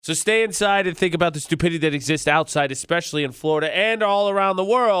So stay inside and think about the stupidity that exists outside, especially in Florida and all around the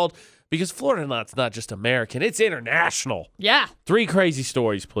world, because Florida nut's not just American, it's international. Yeah. 3 crazy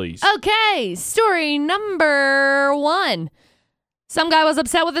stories, please. Okay, story number 1. Some guy was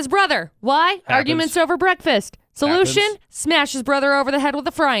upset with his brother. Why? Happens. Arguments over breakfast. Solution? Happens. Smash his brother over the head with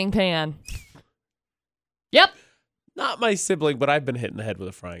a frying pan. Yep. Not my sibling, but I've been hit in the head with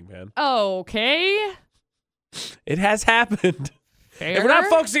a frying pan. Okay. It has happened. Fair. If we're not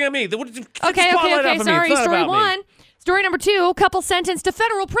focusing on me, then Okay, sorry. Story 1. Me. Story number 2, couple sentenced to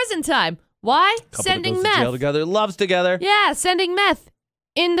federal prison time. Why? Couple Sending that goes meth. to jail together, loves together. Yeah, sending meth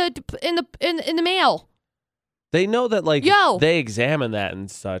in the mail. They know that, like, Yo. they examine that and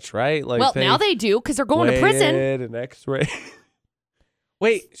such, right? Like, Well, now they do because they're going to prison. An X-ray.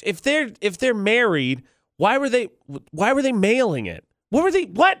 Wait, if they're married, why were they mailing it? They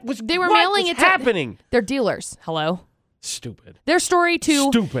were mailing it to happening? They're dealers. Hello. Stupid. Their story 2.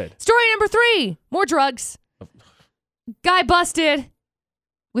 Stupid. Story number 3. More drugs. Guy busted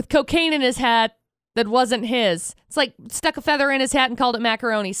with cocaine in his hat that wasn't his. It's like stuck a feather in his hat and called it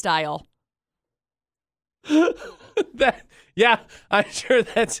macaroni style. Yeah, I'm sure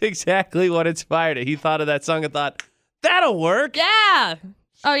that's exactly what inspired it. He thought of that song and thought, that'll work. Yeah.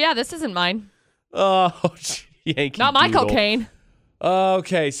 Oh, yeah, this isn't mine. Oh, Yankee Not my Doodle. cocaine.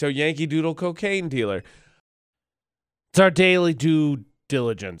 Okay, so Yankee Doodle cocaine dealer. It's our daily due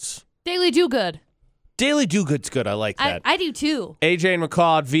diligence. Daily do good. Daily do good's good. I like that. I do too. AJ and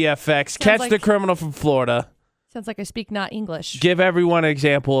McCall at VFX. Catch the criminal from Florida. Sounds like I speak not English. Give everyone an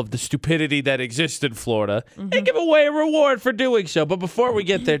example of the stupidity that exists in Florida and give away a reward for doing so. But before we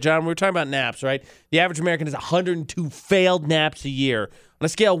get there, John, we were talking about naps, right? The average American has 102 failed naps a year. On a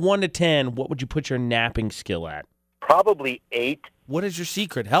scale of 1 to 10, what would you put your napping skill at? Probably 8. What is your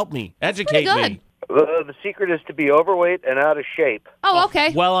secret? Help me. Educate good. me. The secret is to be overweight and out of shape. Oh,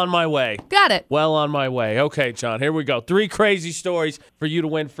 okay. Well on my way. Got it. Well on my way. Okay, John, here we go. 3 crazy stories for you to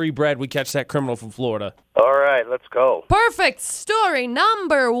win free bread. We catch that criminal from Florida. All right, let's go. Perfect. Story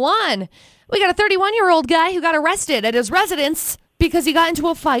number 1. We got a 31-year-old guy who got arrested at his residence because he got into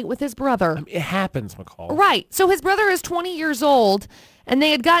a fight with his brother. I mean, it happens, McCall. Right. So his brother is 20 years old, and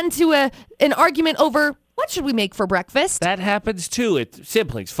they had gotten to an argument over what should we make for breakfast. That happens too.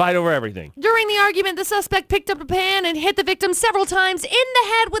 Siblings fight over everything. During the argument, the suspect picked up a pan and hit the victim several times in the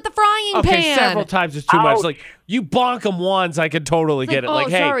head with the frying Okay, pan. several times is too much. Ouch. Like, you bonk them once, I can totally get it. Oh, Like,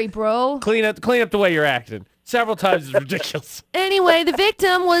 hey, sorry, bro. clean up the way you're acting. Several times is ridiculous. Anyway, the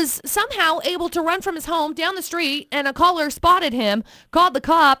victim was somehow able to run from his home down the street, and a caller spotted him, called the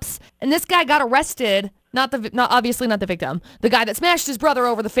cops, and this guy got arrested. Obviously not the victim. The guy that smashed his brother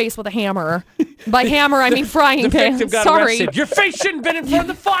over the face with a hammer. By hammer, I mean frying pan. Victim got Sorry. arrested. Your face shouldn't have been in front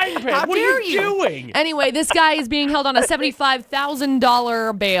of the frying pan. How What dare are you doing? Anyway, this guy is being held on a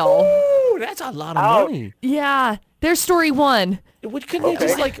 $75,000 bail. Ooh, that's a lot of money. Yeah. There's story 1. Couldn't you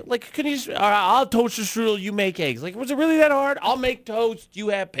just couldn't you just, all right, I'll toast the strudel, you make eggs. Like, was it really that hard? I'll make toast, you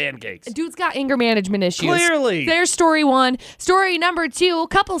have pancakes. Dude's got anger management issues. Clearly. There's story 1. Story number 2,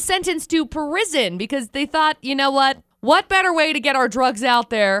 couple sentenced to prison because they thought, you know what? What better way to get our drugs out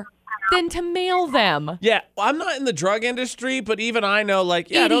there than to mail them? Yeah, I'm not in the drug industry, but even I know,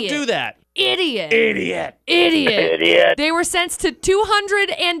 like, yeah, don't do that. Idiot. Idiot. They were sentenced to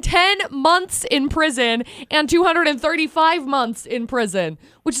 210 months in prison and 235 months in prison,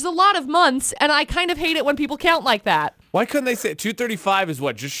 which is a lot of months, and I kind of hate it when people count like that. Why couldn't they say 235 is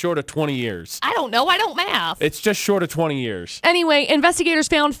what, just short of 20 years? I don't know. I don't math. It's just short of 20 years. Anyway, investigators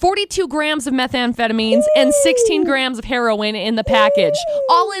found 42 grams of methamphetamines and 16 grams of heroin in the package.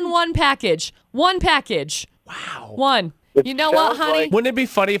 All in one package. One package. Wow. One. You know what, honey? Wouldn't it be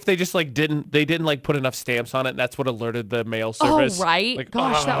funny if they just didn't put enough stamps on it and that's what alerted the mail service? Oh, right. Like,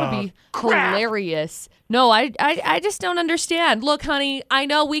 Gosh, that would be crap. hilarious. No, I just don't understand. Look, honey, I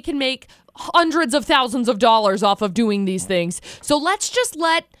know we can make hundreds of thousands of dollars off of doing these things. So let's just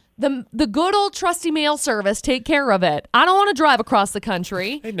let the good old trusty mail service take care of it. I don't want to drive across the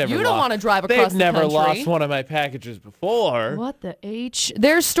country. You don't want to drive across the country. They've never lost one of my packages before. What the H?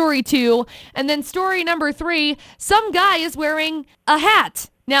 There's story 2. And then story number 3, some guy is wearing a hat.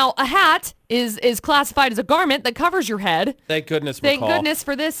 Now, a hat is classified as a garment that covers your head. Thank goodness, McCall. Thank goodness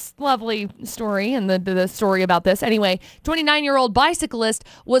for this lovely story and the story about this. Anyway, 29-year-old bicyclist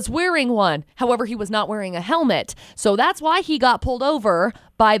was wearing one. However, he was not wearing a helmet. So that's why he got pulled over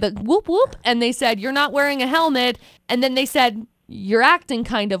by the whoop whoop. And they said, you're not wearing a helmet. And then they said, you're acting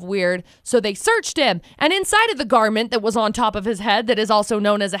kind of weird. So they searched him. And inside of the garment that was on top of his head that is also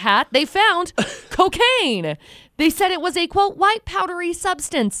known as a hat, they found cocaine. They said it was a, quote, white powdery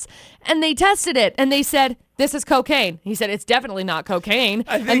substance. And they tested it, and they said, this is cocaine. He said, it's definitely not cocaine.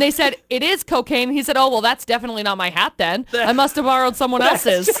 And they said, it is cocaine. He said, oh, well, that's definitely not my hat then. I must have borrowed someone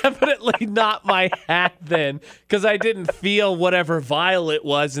else's. Definitely not my hat then, because I didn't feel whatever vial it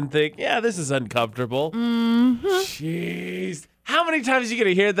was and think, yeah, this is uncomfortable. Mm-hmm. Jeez. How many times are you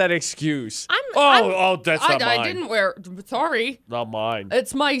going to hear that excuse? That's not mine. I didn't wear, sorry. Not mine.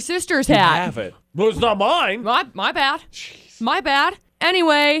 It's my sister's You hat. have it. Well, it's not mine. My bad. Jeez. My bad.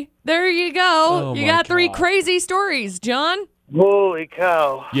 Anyway, there you go. Oh, you my got 3 God. crazy stories, John. Holy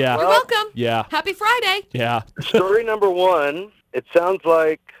cow. Yeah. You're welcome. Yeah. Happy Friday. Yeah. Story number 1, it sounds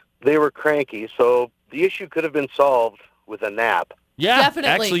like they were cranky, so the issue could have been solved with a nap. Yeah.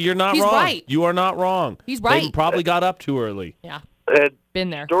 Definitely. Actually, you're not He's wrong. right. You are not wrong. He's right. They probably got up too early. Yeah. And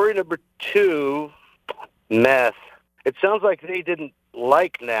Been there. story number 2, meth. It sounds like they didn't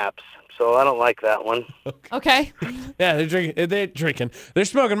like naps, so I don't like that one. Okay. Yeah, they're drinking. They're drinking. They're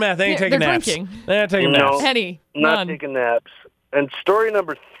smoking meth. They ain't They're taking naps. drinking. They're not taking No. naps. Penny. Not None. taking naps. And story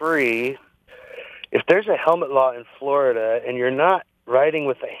number 3, if there's a helmet law in Florida and you're not riding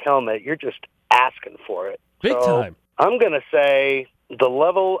with a helmet, you're just asking for it. Big So time. I'm going to say the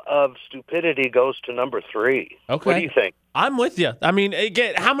level of stupidity goes to number 3. Okay. What do you think? I'm with you. I mean,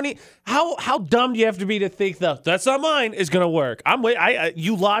 again, how dumb do you have to be to think that's not mine is going to work? I'm with.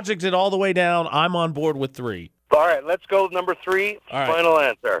 You logicked it all the way down. I'm on board with 3. All right, let's go with number 3. All right. Final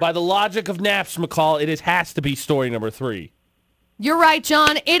answer. By the logic of naps, McCall, has to be story number 3. You're right,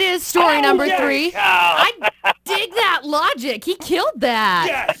 John. It is story number 3. Cow. I dig that logic. He killed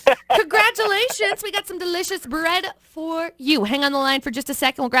that. Yes. Congratulations. We got some delicious bread for you. Hang on the line for just a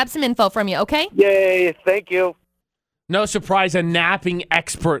second. We'll grab some info from you, okay? Yay, thank you. No surprise, a napping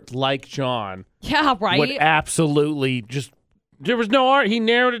expert like John Yeah, right. would absolutely just. There was no art. He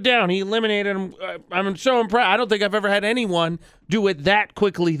narrowed it down. He eliminated him. I'm so impressed. I don't think I've ever had anyone do it that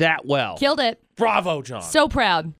quickly, that well. Killed it. Bravo, John. So proud.